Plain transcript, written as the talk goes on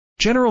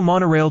General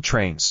monorail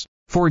trains.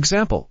 For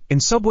example, in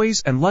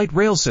subways and light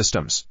rail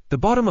systems, the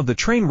bottom of the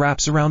train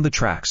wraps around the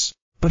tracks.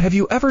 But have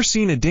you ever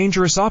seen a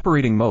dangerous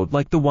operating mode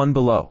like the one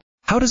below?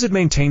 How does it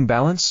maintain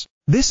balance?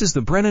 This is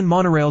the Brennan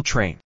monorail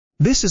train.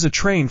 This is a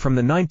train from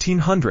the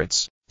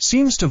 1900s.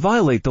 Seems to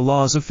violate the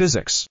laws of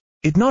physics.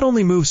 It not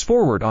only moves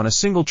forward on a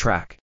single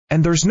track,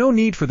 and there's no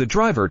need for the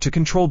driver to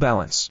control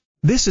balance.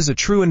 This is a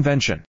true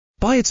invention.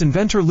 By its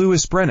inventor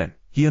Louis Brennan,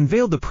 he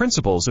unveiled the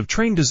principles of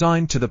train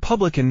design to the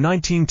public in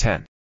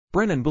 1910.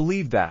 Brennan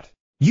believed that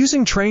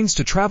using trains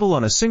to travel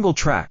on a single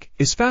track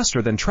is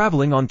faster than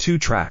traveling on two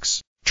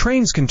tracks.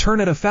 Trains can turn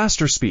at a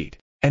faster speed,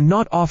 and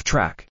not off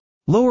track.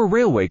 Lower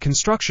railway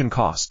construction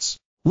costs.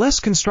 Less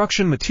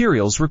construction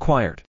materials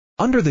required.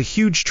 Under the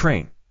huge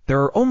train,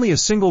 there are only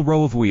a single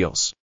row of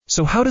wheels.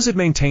 So how does it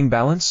maintain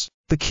balance?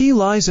 The key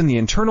lies in the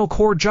internal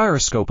core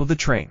gyroscope of the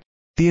train.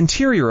 The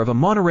interior of a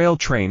monorail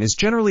train is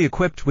generally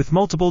equipped with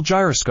multiple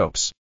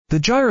gyroscopes. The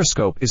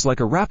gyroscope is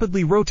like a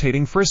rapidly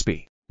rotating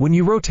frisbee. When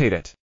you rotate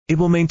it, it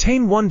will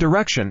maintain one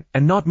direction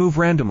and not move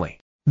randomly.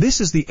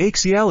 This is the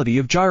axiality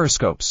of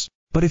gyroscopes.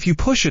 But if you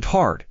push it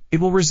hard, it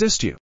will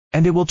resist you,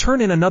 and it will turn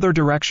in another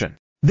direction.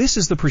 This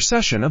is the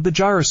precession of the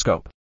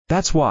gyroscope.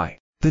 That's why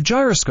the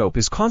gyroscope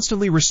is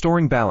constantly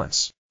restoring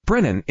balance.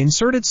 Brennan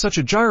inserted such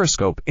a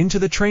gyroscope into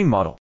the train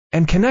model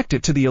and connected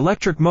it to the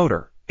electric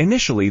motor.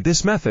 Initially,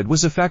 this method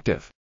was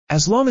effective.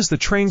 As long as the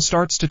train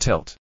starts to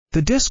tilt,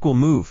 the disc will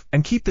move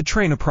and keep the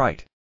train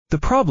upright. The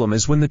problem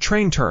is when the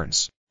train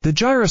turns, the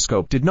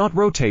gyroscope did not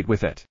rotate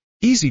with it.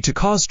 Easy to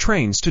cause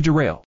trains to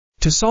derail.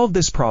 To solve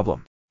this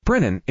problem,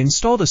 Brennan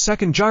installed a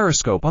second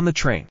gyroscope on the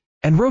train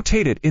and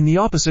rotated in the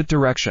opposite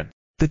direction.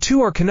 The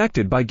two are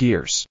connected by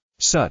gears.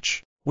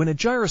 When a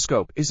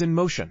gyroscope is in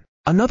motion,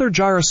 another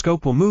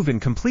gyroscope will move in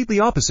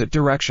completely opposite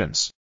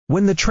directions.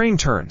 When the train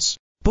turns,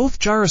 both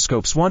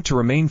gyroscopes want to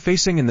remain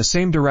facing in the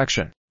same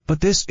direction,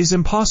 but this is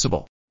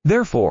impossible.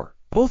 Therefore,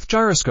 both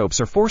gyroscopes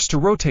are forced to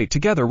rotate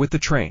together with the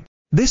train.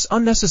 This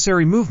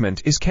unnecessary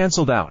movement is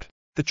cancelled out.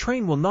 The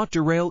train will not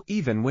derail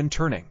even when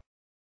turning.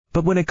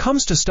 But when it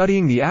comes to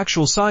studying the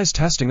actual size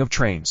testing of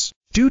trains,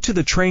 due to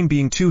the train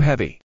being too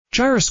heavy,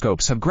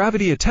 gyroscopes have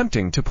gravity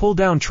attempting to pull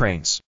down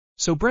trains.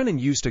 So Brennan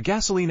used a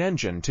gasoline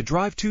engine to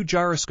drive two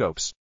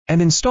gyroscopes,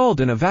 and installed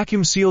in a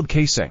vacuum-sealed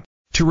casing,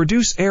 to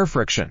reduce air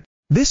friction.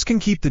 This can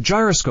keep the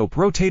gyroscope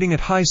rotating at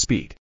high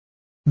speed,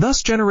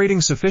 thus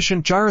generating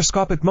sufficient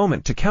gyroscopic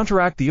moment to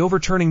counteract the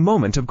overturning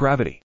moment of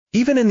gravity.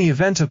 Even in the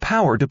event of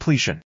power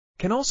depletion,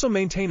 can also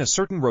maintain a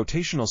certain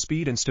rotational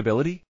speed and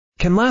stability,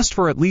 can last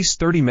for at least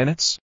 30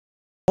 minutes.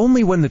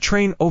 Only when the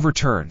train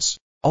overturns.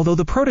 Although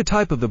the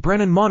prototype of the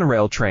Brennan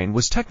monorail train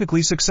was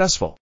technically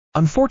successful,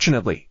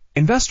 unfortunately,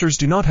 investors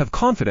do not have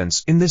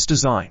confidence in this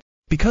design,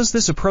 because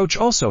this approach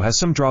also has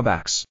some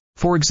drawbacks.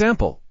 For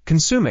example,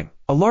 consuming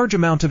a large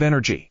amount of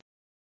energy,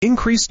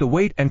 increase the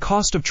weight and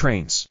cost of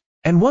trains,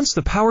 and once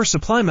the power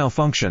supply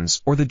malfunctions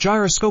or the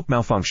gyroscope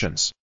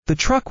malfunctions, the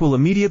truck will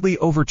immediately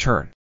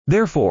overturn.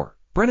 Therefore,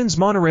 Brennan's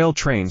monorail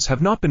trains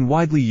have not been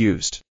widely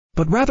used,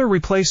 but rather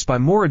replaced by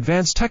more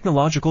advanced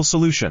technological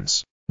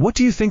solutions. What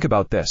do you think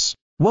about this?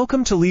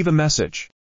 Welcome to leave a message.